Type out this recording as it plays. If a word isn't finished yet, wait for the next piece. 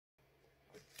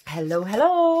Hello,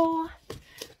 hello.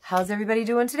 How's everybody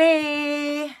doing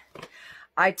today?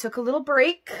 I took a little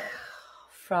break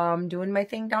from doing my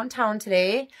thing downtown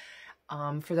today.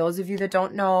 For those of you that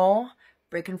don't know,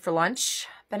 Breaking for Lunch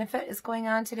benefit is going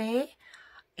on today.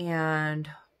 And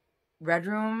Red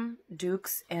Room,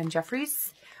 Dukes, and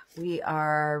Jeffries, we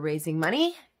are raising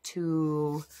money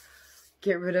to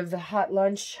get rid of the hot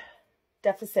lunch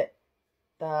deficit.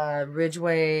 The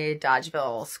Ridgeway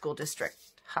Dodgeville School District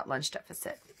hot lunch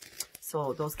deficit.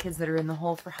 So those kids that are in the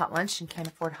hole for hot lunch and can't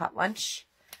afford hot lunch,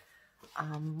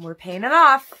 we're paying it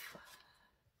off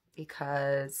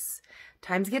because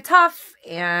times get tough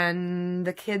and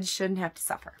the kids shouldn't have to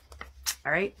suffer.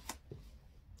 All right.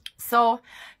 So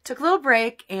took a little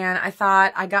break and I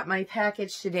thought I got my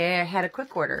package today. I had a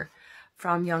quick order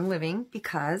from Young Living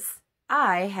because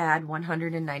I had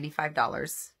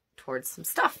 $195 towards some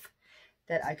stuff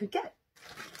that I could get.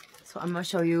 So I'm going to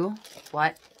show you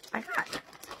what I got.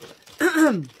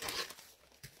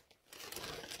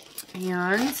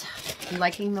 And I'm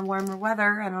liking the warmer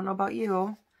weather. I don't know about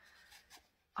you.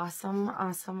 Awesome,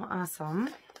 awesome, awesome.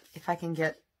 If I can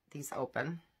get these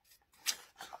open.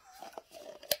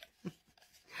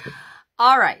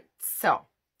 All right, so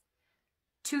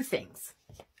 2 things.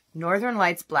 Northern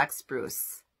Lights Black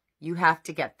Spruce. You have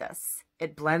to get this.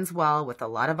 It blends well with a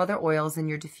lot of other oils in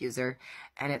your diffuser,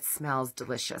 and it smells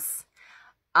delicious.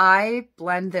 I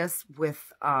blend this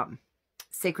with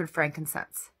Sacred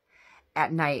Frankincense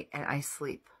at night, and I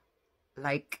sleep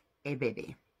like a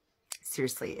baby.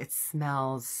 Seriously, it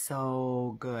smells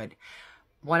so good.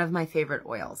 One of my favorite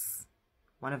oils.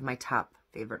 One of my top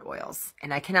favorite oils,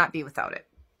 and I cannot be without it.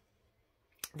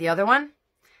 The other one,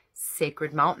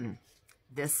 Sacred Mountain.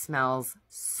 This smells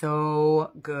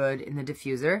so good in the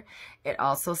diffuser. It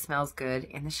also smells good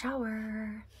in the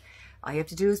shower. All you have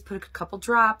to do is put a couple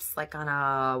drops like on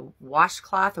a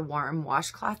washcloth, a warm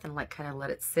washcloth, and like kind of let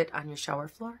it sit on your shower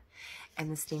floor.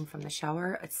 And the steam from the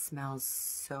shower, it smells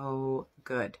so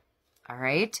good. All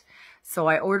right. So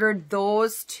I ordered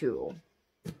those 2.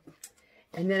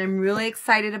 And then I'm really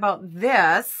excited about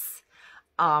this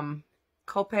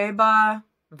Copaiba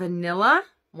Vanilla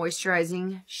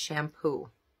Moisturizing Shampoo.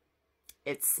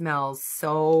 It smells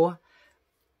so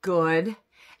good.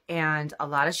 And a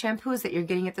lot of shampoos that you're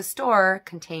getting at the store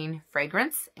contain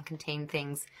fragrance and contain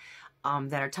things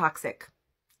that are toxic.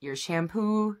 Your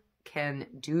shampoo can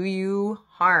do you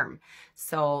harm.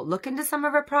 So look into some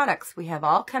of our products. We have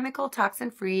all chemical,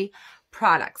 toxin-free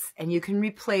products, and you can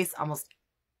replace almost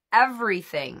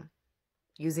everything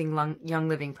using Young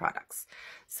Living products.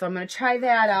 So I'm going to try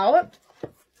that out.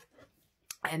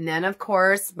 And then, of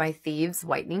course, my Thieves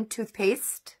Whitening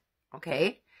Toothpaste.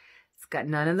 Okay. It's got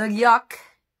none of the yuck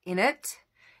in it.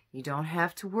 You don't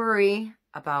have to worry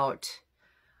about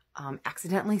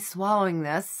accidentally swallowing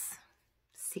this.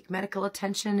 Seek medical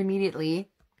attention immediately.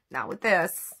 Not with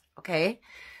this. Okay.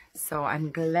 So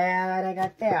I'm glad I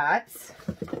got that.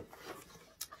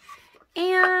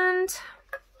 And,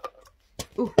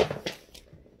 ooh,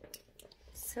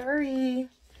 sorry.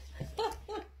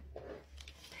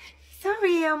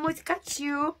 Sorry, I almost got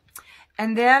you.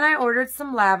 And then I ordered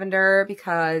some lavender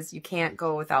because you can't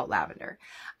go without lavender.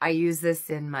 I use this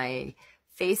in my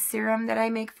face serum that I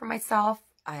make for myself.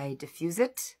 I diffuse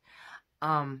it.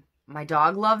 My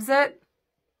dog loves it.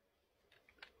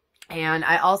 And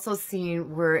I also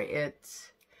seen where it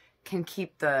can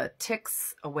keep the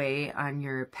ticks away on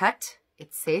your pet.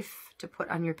 It's safe to put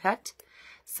on your pet.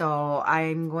 So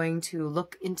I'm going to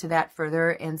look into that further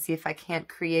and see if I can't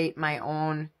create my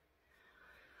own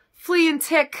flea and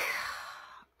tick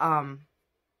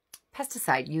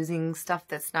pesticide using stuff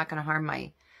that's not going to harm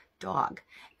my dog.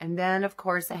 And then, of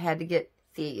course, I had to get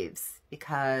Thieves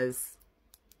because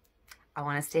I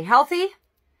want to stay healthy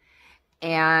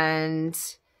and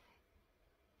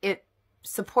it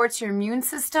supports your immune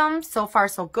system. So far,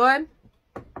 so good.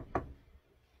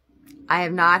 I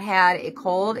have not had a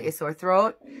cold, a sore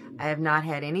throat. I have not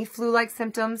had any flu-like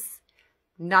symptoms.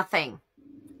 Nothing.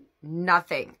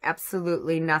 Nothing.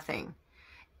 Absolutely nothing.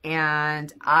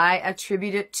 And I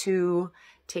attribute it to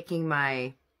taking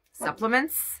my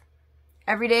supplements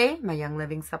every day, my Young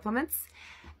Living supplements,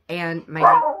 and my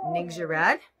Ningxia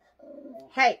Red.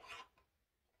 Hey,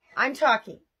 I'm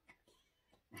talking.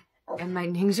 And my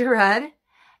Ningxia Red,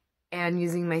 and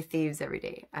using my Thieves every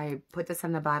day. I put this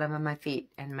on the bottom of my feet,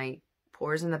 and my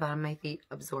pores in the bottom of my feet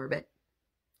absorb it,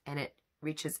 and it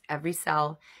reaches every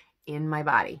cell in my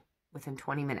body within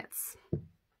 20 minutes.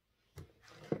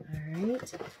 All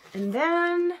right. And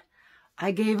then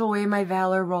I gave away my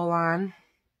Valor Roll-On.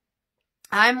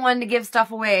 I'm one to give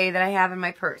stuff away that I have in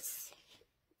my purse.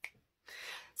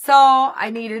 So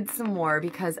I needed some more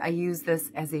because I use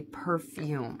this as a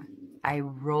perfume. I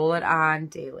roll it on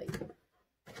daily.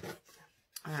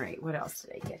 All right, what else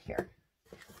did I get here?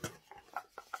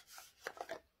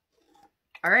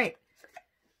 All right,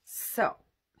 so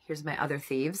here's my other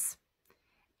thieves.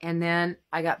 And then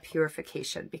I got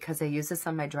Purification because I use this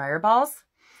on my dryer balls.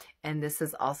 And this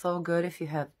is also good if you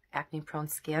have acne-prone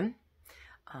skin.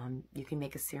 You can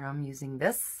make a serum using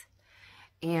this.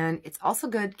 And it's also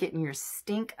good getting your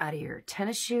stink out of your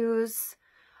tennis shoes.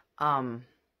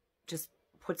 Just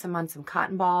put some on some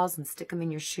cotton balls and stick them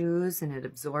in your shoes, and it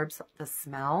absorbs the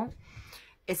smell.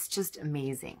 It's just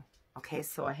amazing. Okay,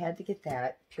 so I had to get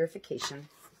that, Purification.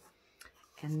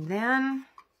 And then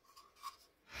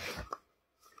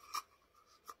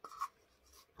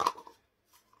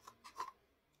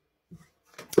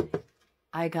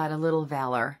I got a little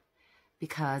Valor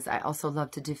because I also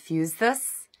love to diffuse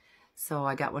this. So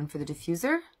I got one for the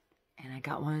diffuser, and I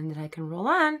got one that I can roll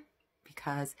on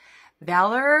because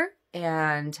Valor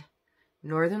and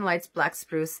Northern Lights Black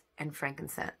Spruce and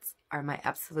Frankincense are my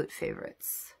absolute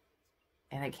favorites,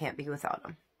 and I can't be without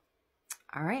them.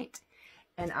 All right,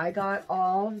 and I got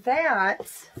all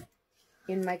that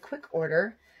in my quick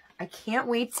order. I can't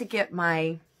wait to get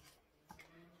my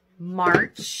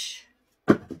March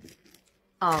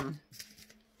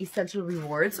Essential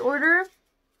Rewards order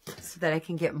so that I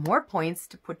can get more points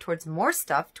to put towards more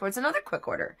stuff towards another quick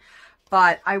order.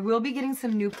 But I will be getting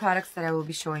some new products that I will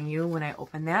be showing you when I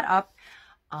open that up.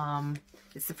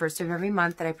 It's the first of every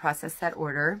month that I process that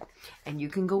order, and you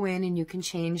can go in and you can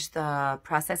change the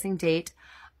processing date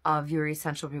of your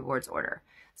Essential Rewards order.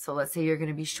 So let's say you're going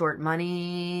to be short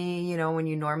money, you know, when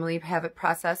you normally have it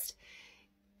processed,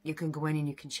 you can go in and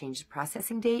you can change the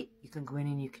processing date. You can go in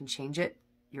and you can change it,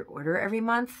 your order every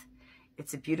month.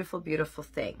 It's a beautiful, beautiful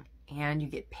thing, and you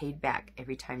get paid back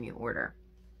every time you order.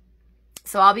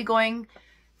 So I'll be going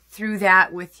through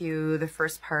that with you the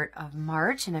first part of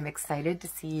March, and I'm excited to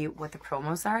see what the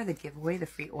promos are, the giveaway, the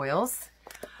free oils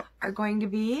are going to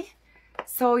be.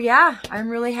 So yeah, I'm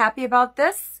really happy about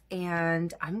this,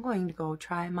 and I'm going to go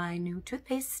try my new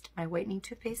toothpaste, my whitening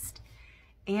toothpaste,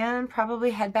 and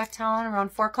probably head back down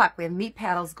around 4 o'clock. We have meat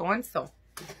paddles going, so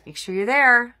make sure you're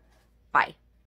there. Bye.